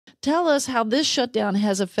tell us how this shutdown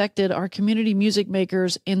has affected our community music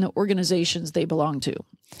makers and the organizations they belong to.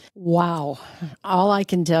 Wow. All I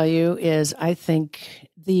can tell you is I think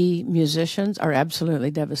the musicians are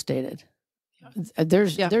absolutely devastated.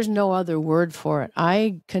 There's no other word for it.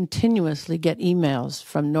 I continuously get emails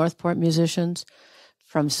from Northport musicians,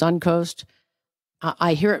 from Suncoast.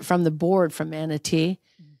 I hear it from the board from Manatee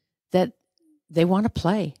that they want to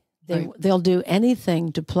play. They'll do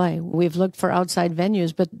anything to play. We've looked for outside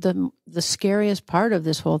venues, but the scariest part of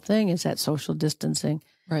this whole thing is that social distancing.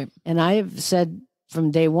 Right. And I've said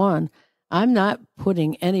from day one, I'm not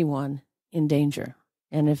putting anyone in danger.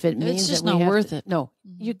 And if it means it's just that not worth it. No,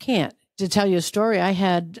 you can't. To tell you a story, I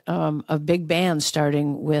had a big band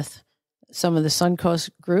starting with some of the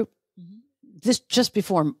Suncoast group. This just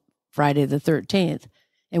before Friday the 13th.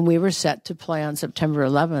 And we were set to play on September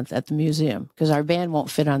 11th at the museum because our band won't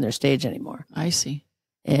fit on their stage anymore. I see.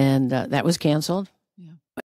 And that was canceled.